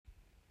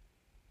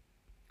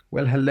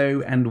Well,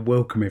 hello and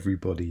welcome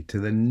everybody to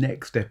the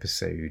next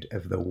episode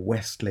of the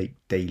Westlake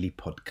Daily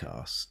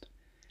Podcast.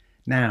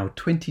 Now,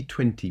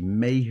 2020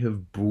 may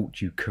have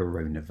brought you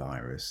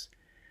coronavirus,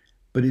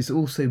 but it's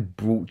also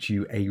brought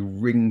you a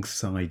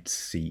ringside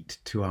seat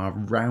to our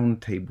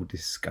roundtable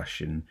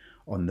discussion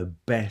on the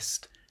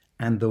best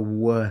and the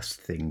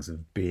worst things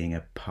of being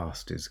a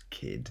pastor's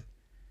kid.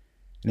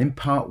 And in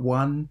part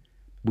one,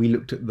 we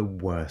looked at the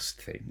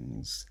worst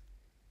things.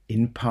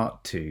 In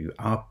part two,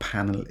 our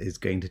panel is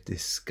going to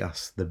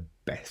discuss the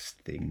best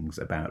things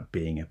about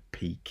being a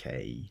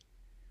PK.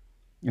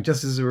 And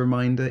just as a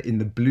reminder, in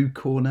the blue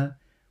corner,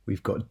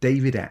 we've got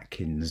David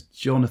Atkins,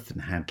 Jonathan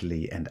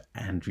Hadley and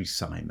Andrew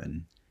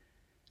Simon.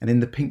 And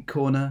in the pink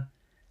corner,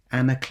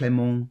 Anna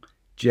Clement,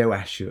 Joe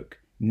Ashok,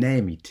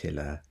 Naomi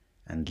Tiller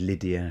and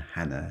Lydia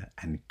Hannah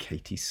and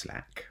Katie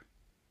Slack.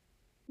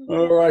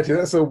 All righty,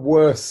 that's the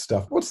worst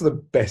stuff. What's the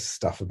best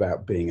stuff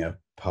about being a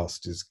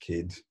pastor's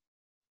kid?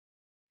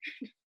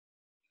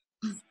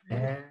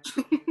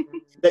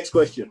 Next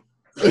question.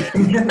 I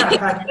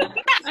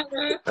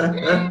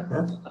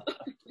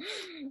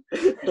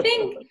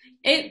think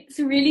it's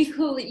really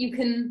cool that you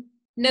can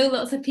know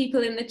lots of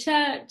people in the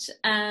church,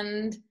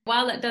 and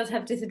while that does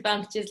have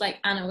disadvantages, like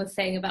Anna was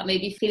saying about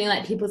maybe feeling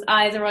like people's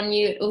eyes are on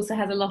you, it also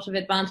has a lot of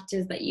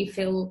advantages that you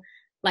feel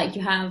like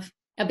you have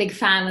a big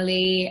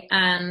family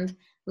and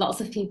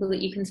lots of people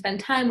that you can spend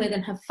time with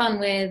and have fun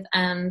with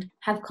and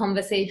have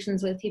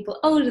conversations with people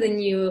older than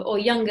you or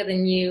younger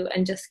than you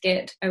and just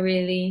get a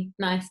really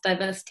nice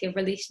diversity of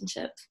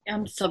relationships.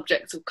 And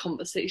subjects of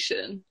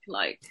conversation,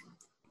 like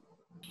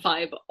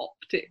fiber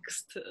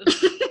optics to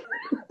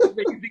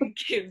raising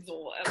kids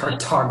or whatever.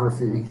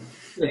 Cartography.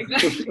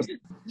 Exactly.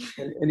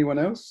 Anyone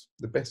else?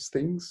 The best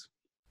things?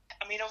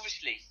 I mean,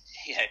 obviously,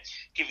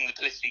 giving the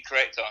politically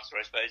correct answer,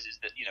 I suppose, is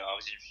that, I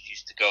was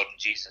introduced to God and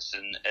Jesus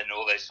and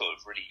all those sort of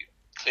really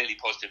clearly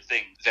positive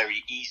things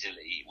very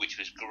easily,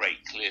 which was great,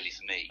 clearly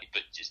for me,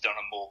 but just on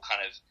a more kind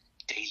of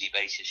daily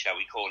basis, shall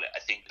we call it, I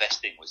think the best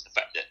thing was the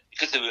fact that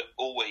because there were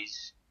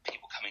always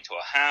people coming to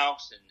our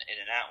house and in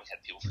and out, we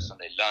had people for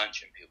Sunday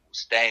lunch and people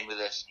staying with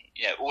us and,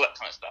 all that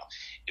kind of stuff.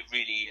 It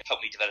really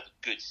helped me develop a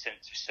good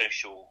sense of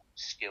social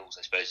skills,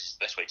 I suppose is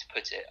the best way to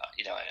put it.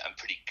 I'm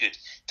pretty good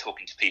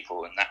talking to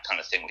people and that kind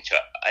of thing, which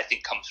I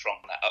think comes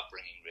from that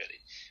upbringing, really,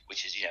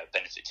 which is, a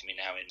benefit to me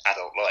now in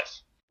adult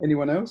life.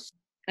 Anyone else?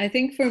 I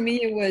think for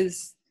me it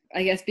was,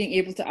 being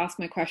able to ask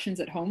my questions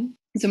at home.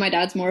 So my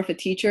dad's more of a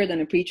teacher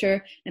than a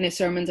preacher, and his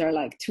sermons are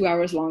like 2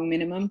 hours long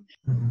minimum.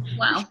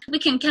 Wow, we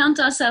can count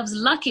ourselves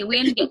lucky. We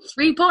only get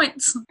 3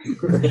 points.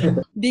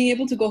 Being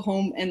able to go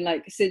home and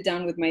sit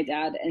down with my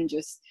dad and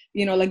just,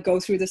 go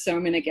through the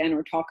sermon again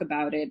or talk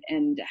about it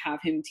and have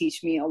him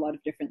teach me a lot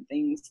of different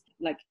things.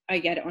 I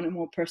get it on a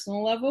more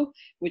personal level,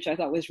 which I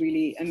thought was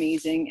really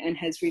amazing and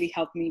has really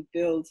helped me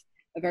build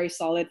a very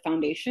solid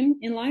foundation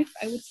in life,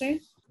 I would say.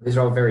 These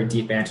are all very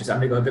deep answers. I'm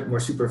going to go a bit more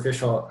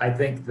superficial. I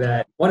think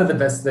that one of the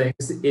best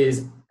things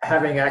is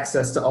having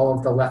access to all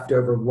of the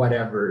leftover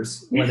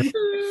whatevers. When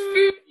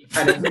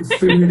kind of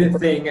food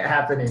thing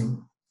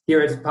happening. Here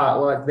it's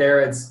potluck,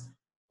 there it's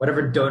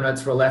whatever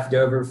donuts were left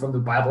over from the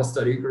Bible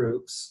study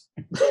groups.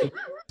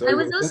 I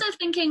was also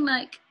thinking,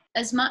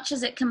 as much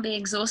as it can be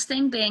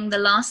exhausting being the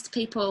last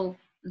people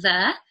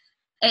there,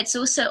 it's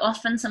also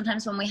often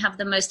sometimes when we have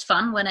the most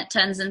fun when it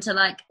turns into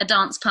a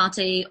dance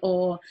party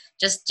or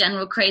just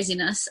general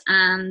craziness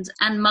and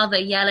mother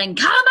yelling,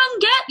 "Come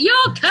and get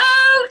your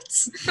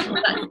coats!"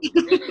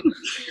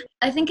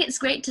 I think it's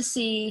great to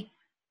see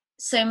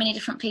so many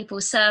different people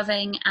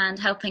serving and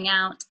helping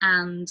out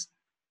and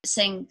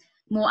seeing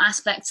more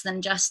aspects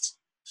than just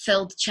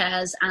filled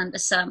chairs and a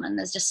sermon.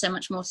 There's just so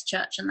much more to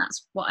church, and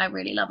that's what I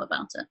really love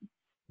about it.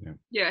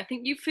 Yeah, I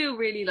think you feel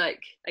really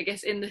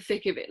in the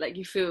thick of it,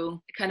 you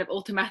feel kind of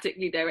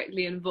automatically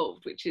directly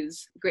involved, which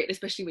is great,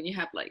 especially when you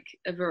have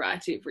a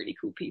variety of really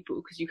cool people,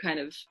 because you kind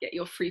of get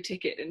your free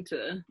ticket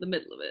into the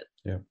middle of it.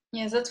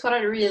 Yes, that's what I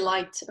really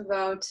liked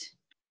about,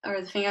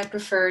 or the thing I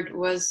preferred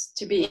was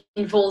to be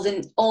involved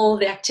in all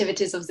the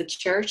activities of the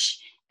church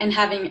and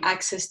having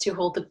access to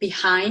all the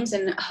behinds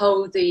and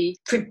how they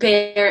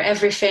prepare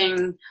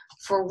everything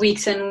for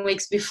weeks and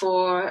weeks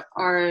before,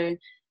 or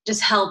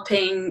just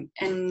helping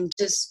and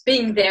just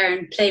being there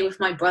and play with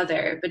my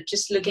brother, but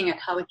just looking at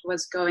how it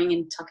was going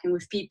and talking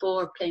with people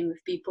or playing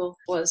with people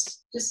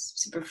was just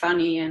super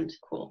funny and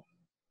cool.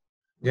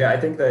 Yeah, I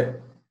think that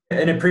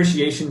an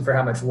appreciation for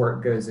how much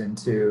work goes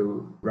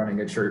into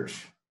running a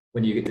church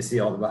when you get to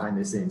see all the behind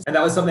the scenes. And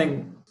that was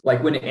something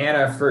when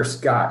Anna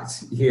first got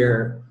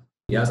here,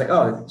 I was like,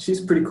 oh,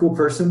 she's a pretty cool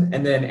person.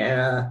 And then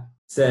Anna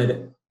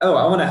said, oh,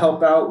 I want to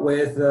help out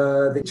with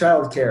the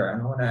childcare,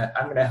 and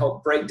I'm going to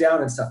help break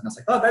down and stuff. And I was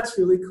like, oh, that's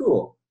really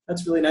cool.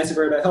 That's really nice of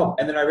her to help.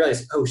 And then I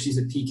realized, oh, she's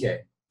a PK.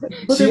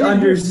 She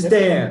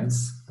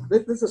understands.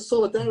 There's a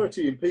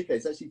solidarity in PK.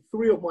 It's actually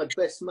 3 of my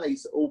best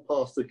mates are all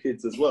pastor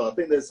kids as well. I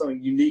think there's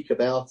something unique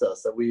about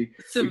us that we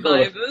kind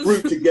of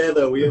group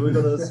together. We've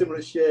got a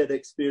similar shared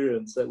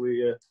experience that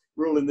we're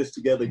all in this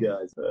together,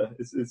 guys.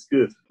 It's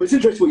good. But it's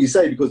interesting what you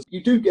say, because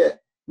you do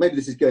get maybe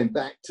this is going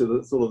back to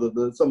the sort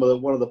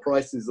of one of the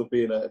prices of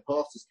being a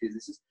pastor's kid.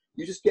 This is,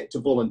 you just get to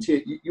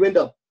volunteer. You end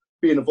up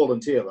being a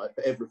volunteer, right,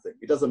 for everything.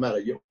 It doesn't matter.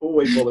 You're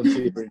always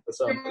volunteering for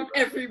something. Right?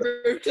 Every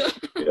rota.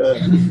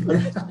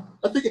 Yeah.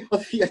 I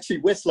think actually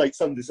Westlake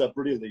summed this up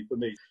brilliantly for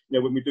me.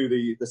 When we do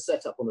the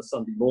setup on a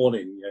Sunday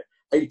morning,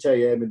 8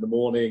 a.m. in the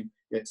morning,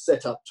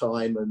 set up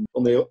time, and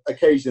on the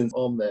occasions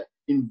on there,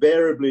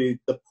 invariably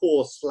the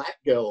poor slack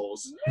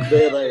girls,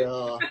 there they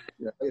are.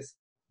 It's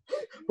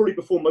probably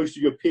before most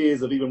of your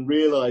peers have even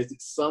realised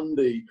it's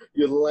Sunday,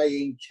 you're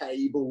laying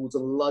cables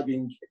and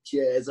lugging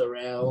chairs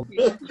around.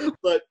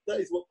 But that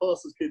is what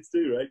pastors' kids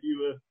do, right?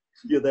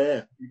 You're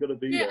there. You've got to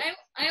be there.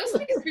 I also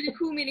think it's really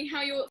cool, meaning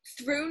how you're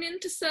thrown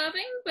into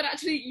serving, but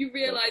actually you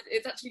realise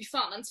it's actually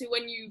fun. And so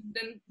when you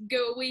then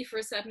go away for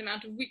a certain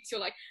amount of weeks,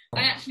 you're like,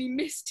 I actually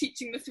miss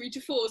teaching the 3 to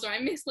 4s, or I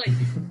miss like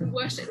the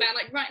worship band.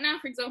 Like right now,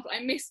 for example,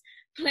 I miss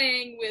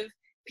playing with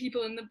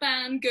people in the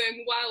band,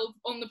 going wild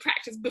on the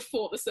practice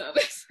before the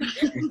service. And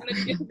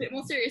it gets a bit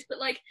more serious, but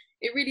like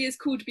it really is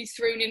cool to be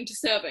thrown into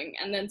serving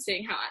and then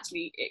seeing how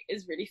actually it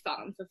is really fun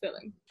and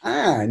fulfilling.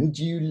 And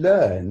you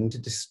learn to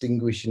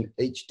distinguish an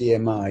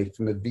HDMI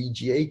from a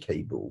VGA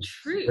cable.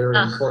 True. Very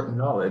important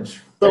knowledge.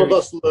 Some of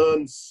us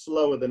learn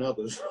slower than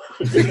others.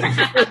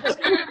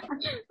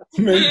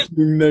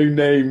 Mentioning no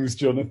names,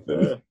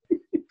 Jonathan.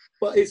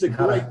 But it's a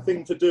great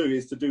thing to do,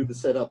 is to do the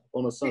setup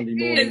on a Sunday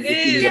morning.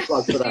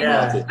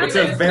 It's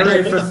a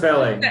very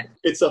fulfilling.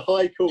 It's a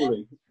high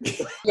calling.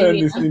 Turn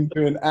this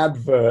into an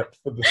advert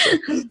for the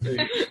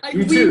second.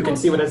 You too can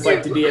see what it's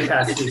like to be a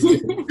pastor.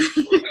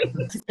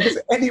 Has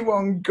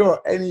anyone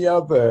got any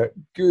other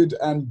good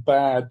and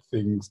bad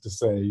things to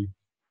say?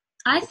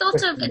 I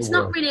thought of, it's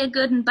not really a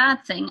good and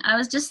bad thing. I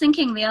was just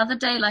thinking the other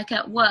day, like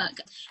at work,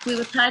 we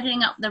were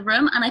tidying up the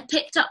room and I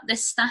picked up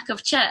this stack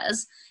of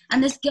chairs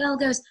and this girl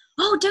goes,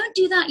 "Oh, don't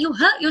do that, you'll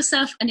hurt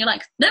yourself." And you're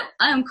like, "No,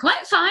 I am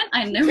quite fine.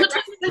 I know what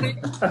I'm doing."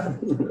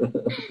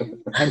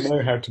 I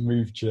know how to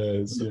move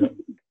chairs, yeah.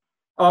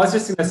 I was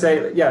just going to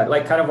say,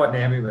 like kind of what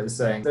Naomi was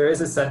saying. There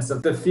is a sense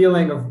of the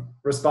feeling of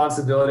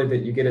responsibility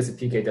that you get as a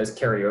PK does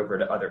carry over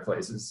to other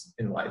places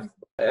in life.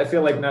 I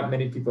feel like not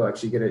many people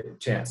actually get a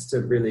chance to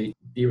really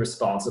be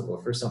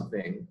responsible for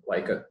something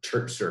like a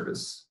church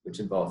service, which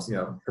involves,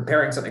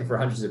 preparing something for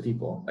hundreds of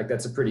people. Like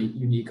that's a pretty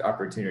unique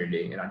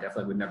opportunity, and I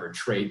definitely would never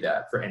trade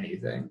that for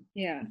anything.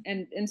 Yeah,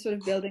 and sort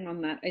of building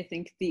on that, I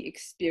think the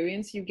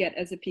experience you get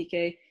as a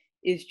PK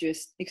is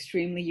just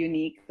extremely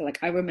unique. Like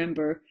I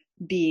remember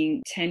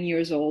being 10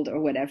 years old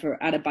or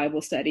whatever at a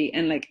Bible study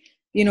and like,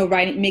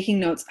 making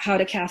notes, how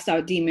to cast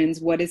out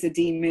demons, what is a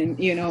demon,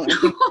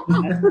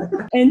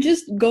 and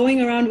just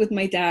going around with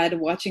my dad,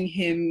 watching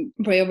him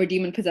pray over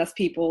demon-possessed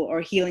people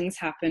or healings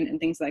happen and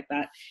things like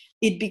that.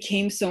 It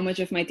became so much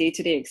of my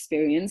day-to-day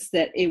experience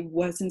that it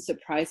wasn't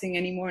surprising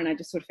anymore, and I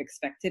just sort of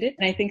expected it.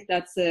 And I think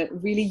that's a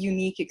really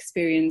unique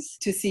experience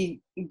to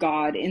see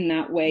God in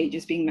that way,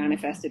 just being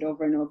manifested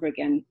over and over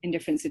again in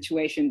different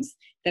situations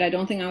that I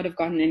don't think I would have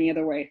gotten any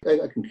other way.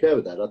 I concur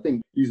with that. I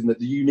think using the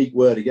unique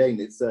word again,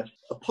 it's a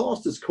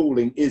pastor's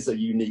calling is a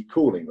unique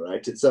calling,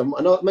 right? It's and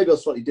maybe I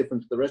was slightly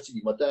different to the rest of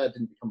you. My dad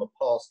didn't become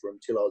a pastor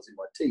until I was in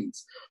my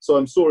teens, so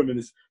I saw him in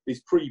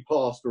his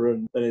pre-pastor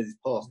and in his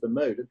pastor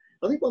mode. And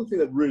I think one thing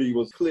that really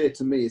was clear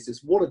to me is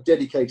this: what a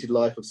dedicated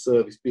life of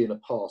service being a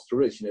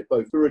pastor is.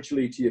 Both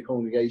spiritually to your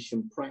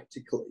congregation,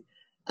 practically,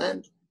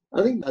 and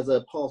I think as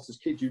a pastor's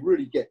kid, you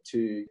really get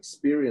to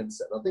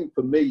experience it. I think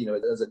for me,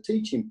 as a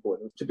teaching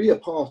point, to be a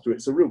pastor,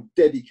 it's a real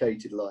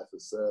dedicated life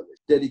of service,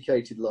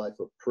 dedicated life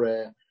of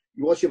prayer.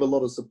 You actually have a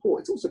lot of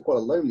support. It's also quite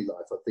a lonely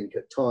life, I think,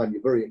 at times.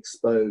 You're very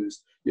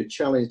exposed. You're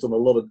challenged on a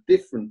lot of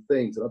different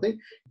things. And I think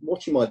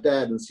watching my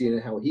dad and seeing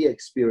how he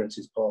experienced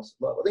his pastor's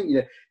life, I think,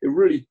 it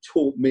really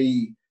taught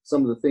me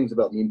some of the things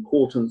about the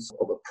importance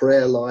of a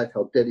prayer life,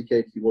 how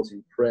dedicated he was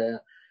in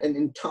prayer, and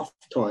in tough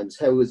times,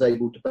 how he was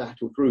able to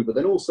battle through. But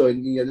then also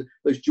in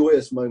those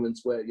joyous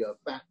moments where you have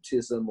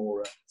baptism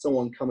or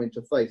someone coming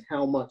to faith,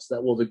 how much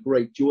that was a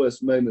great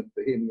joyous moment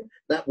for him.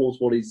 That was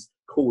what his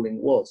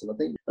calling was. And I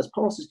think as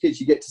pastors'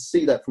 kids, you get to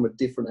see that from a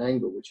different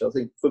angle, which I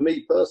think for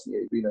me personally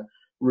has been a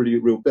really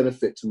real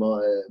benefit to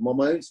my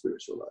own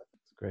spiritual life.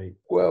 That's great.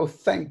 Well,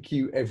 thank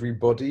you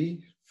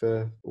everybody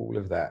for all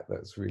of that.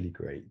 That's really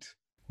great.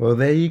 Well,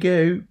 there you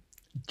go.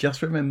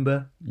 Just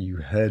remember, you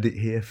heard it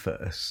here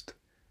first.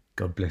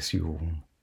 God bless you all.